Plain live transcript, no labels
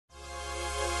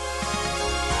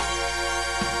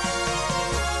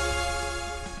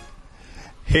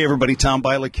Hey everybody, Tom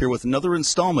Bialik here with another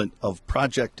installment of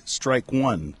Project Strike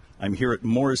One. I'm here at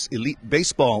Morris Elite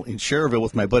Baseball in Schererville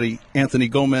with my buddy Anthony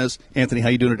Gomez. Anthony, how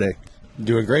you doing today?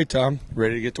 Doing great, Tom.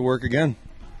 Ready to get to work again.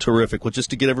 Terrific. Well, just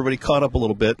to get everybody caught up a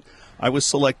little bit, I was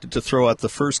selected to throw out the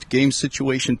first game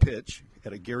situation pitch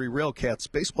at a Gary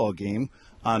RailCats baseball game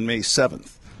on May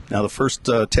 7th. Now, the first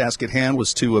task at hand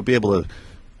was to be able to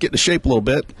get into shape a little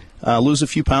bit, lose a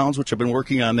few pounds, which I've been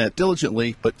working on that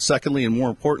diligently, but secondly and more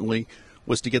importantly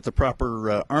was to get the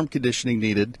proper arm conditioning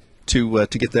needed to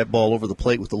get that ball over the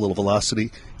plate with a little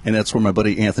velocity, and that's where my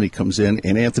buddy Anthony comes in.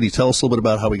 And Anthony, tell us a little bit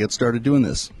about how we got started doing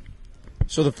this.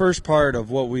 So the first part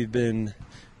of what we've been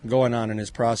going on in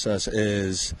this process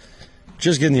is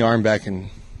just getting the arm back in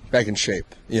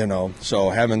shape, So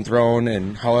haven't thrown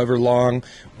in however long.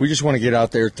 We just want to get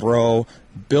out there, throw,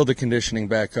 build the conditioning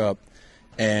back up,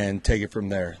 and take it from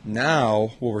there.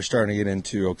 Now, what we're starting to get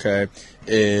into,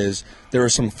 is there are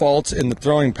some faults in the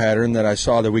throwing pattern that I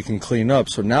saw that we can clean up.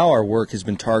 So now our work has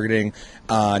been targeting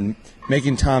on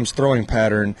making Tom's throwing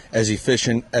pattern as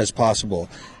efficient as possible.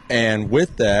 And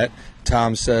with that,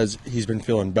 Tom says he's been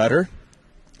feeling better.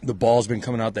 The ball's been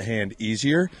coming out the hand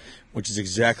easier, which is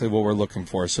exactly what we're looking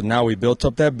for. So now we built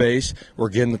up that base, we're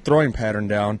getting the throwing pattern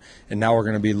down, and now we're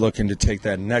going to be looking to take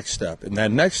that next step. And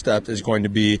that next step is going to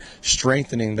be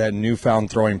strengthening that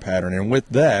newfound throwing pattern. And with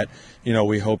that,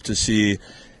 we hope to see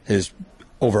his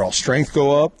overall strength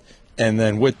go up, and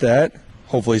then with that,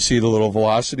 hopefully see the little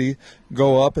velocity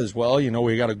go up as well.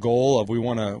 We got a goal of we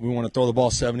want to throw the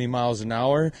ball 70 miles an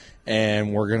hour,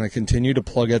 and we're going to continue to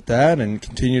plug at that and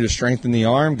continue to strengthen the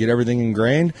arm, get everything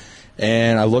ingrained.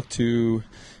 And I look to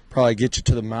probably get you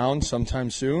to the mound sometime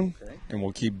soon, and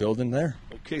we'll keep building there.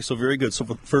 Okay, so very good. So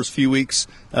for the first few weeks,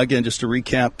 again, just to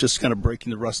recap, just kind of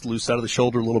breaking the rust loose out of the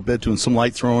shoulder a little bit, doing some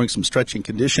light throwing, some stretching,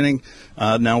 conditioning.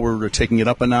 Now we're taking it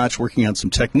up a notch, working on some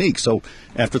technique. So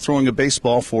after throwing a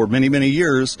baseball for many, many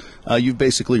years, you've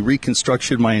basically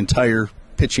reconstructed my entire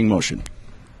pitching motion.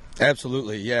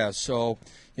 Absolutely, yeah. So,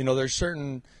 there's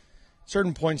certain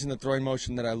points in the throwing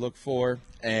motion that I look for,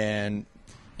 and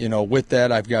with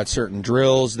that, I've got certain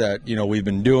drills that, we've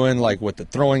been doing, like with the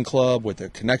throwing club, with the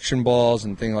connection balls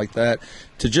and things like that,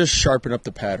 to just sharpen up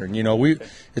the pattern.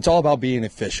 It's all about being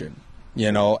efficient.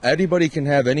 Anybody can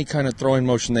have any kind of throwing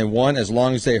motion they want as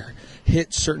long as they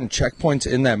hit certain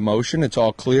checkpoints in that motion. It's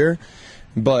all clear.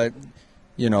 But,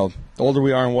 the older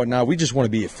we are and whatnot, we just want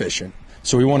to be efficient.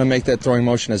 So we want to make that throwing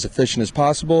motion as efficient as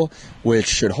possible, which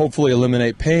should hopefully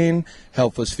eliminate pain,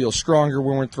 help us feel stronger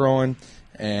when we're throwing,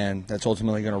 and that's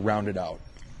ultimately going to round it out.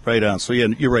 Right on. So, yeah,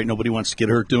 you're right. Nobody wants to get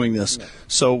hurt doing this. No.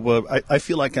 So I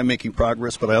feel like I'm making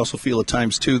progress, but I also feel at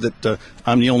times, too, that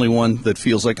I'm the only one that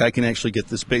feels like I can actually get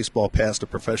this baseball past a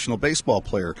professional baseball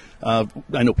player. I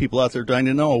know people out there dying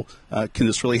to know, can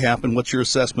this really happen? What's your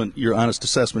assessment, your honest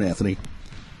assessment, Anthony?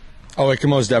 Oh, it can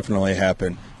most definitely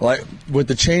happen. Like with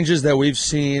the changes that we've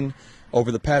seen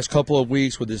over the past couple of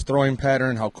weeks with his throwing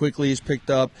pattern, how quickly he's picked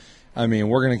up,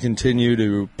 we're going to continue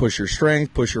to push your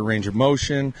strength, push your range of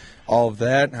motion, all of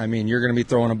that. You're going to be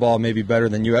throwing a ball maybe better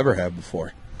than you ever have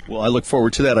before. Well, I look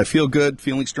forward to that. I feel good,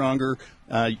 feeling stronger,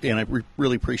 and I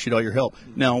really appreciate all your help.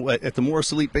 Now, at the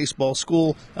Morris Elite Baseball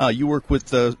School, you work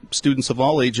with students of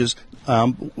all ages.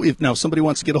 If somebody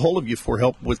wants to get a hold of you for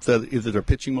help with either their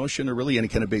pitching motion or really any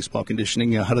kind of baseball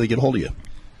conditioning, how do they get a hold of you?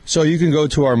 So you can go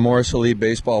to our Morris Elite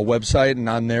Baseball website, and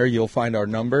on there you'll find our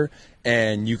number,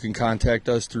 and you can contact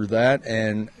us through that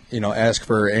and, ask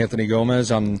for Anthony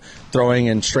Gomez. I'm throwing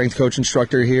and strength coach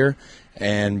instructor here,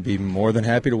 and be more than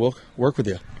happy to work with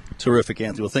you. Terrific,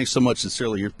 Anthony. Well, thanks so much.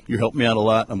 Sincerely, you're helping me out a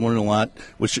lot. I'm learning a lot,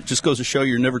 which just goes to show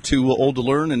you're never too old to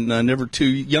learn and never too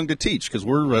young to teach, because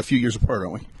we're a few years apart,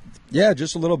 aren't we? Yeah,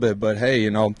 just a little bit. But, hey,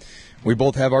 we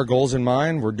both have our goals in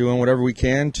mind. We're doing whatever we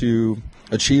can to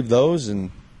achieve those,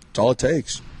 and it's all it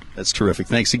takes. That's terrific.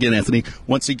 Thanks again, Anthony.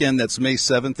 Once again, that's May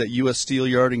 7th at U.S. Steel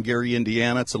Yard in Gary,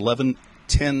 Indiana. It's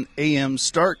 11:10 a.m.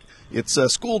 start. It's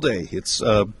school day. It's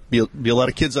be a lot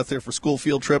of kids out there for school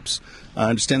field trips. I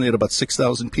understand they had about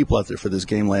 6,000 people out there for this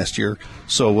game last year.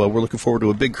 So we're looking forward to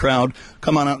a big crowd.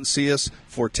 Come on out and see us.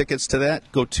 For tickets to that,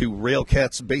 go to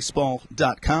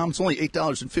RailCatsBaseball.com. It's only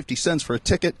 $8.50 for a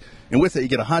ticket. And with it, you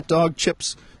get a hot dog,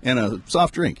 chips, and a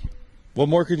soft drink. What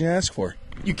more could you ask for?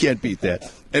 You can't beat that.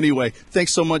 Anyway,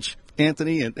 thanks so much,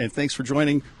 Anthony, and thanks for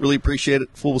joining. Really appreciate it.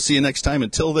 We'll see you next time.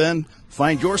 Until then,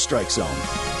 find your strike zone.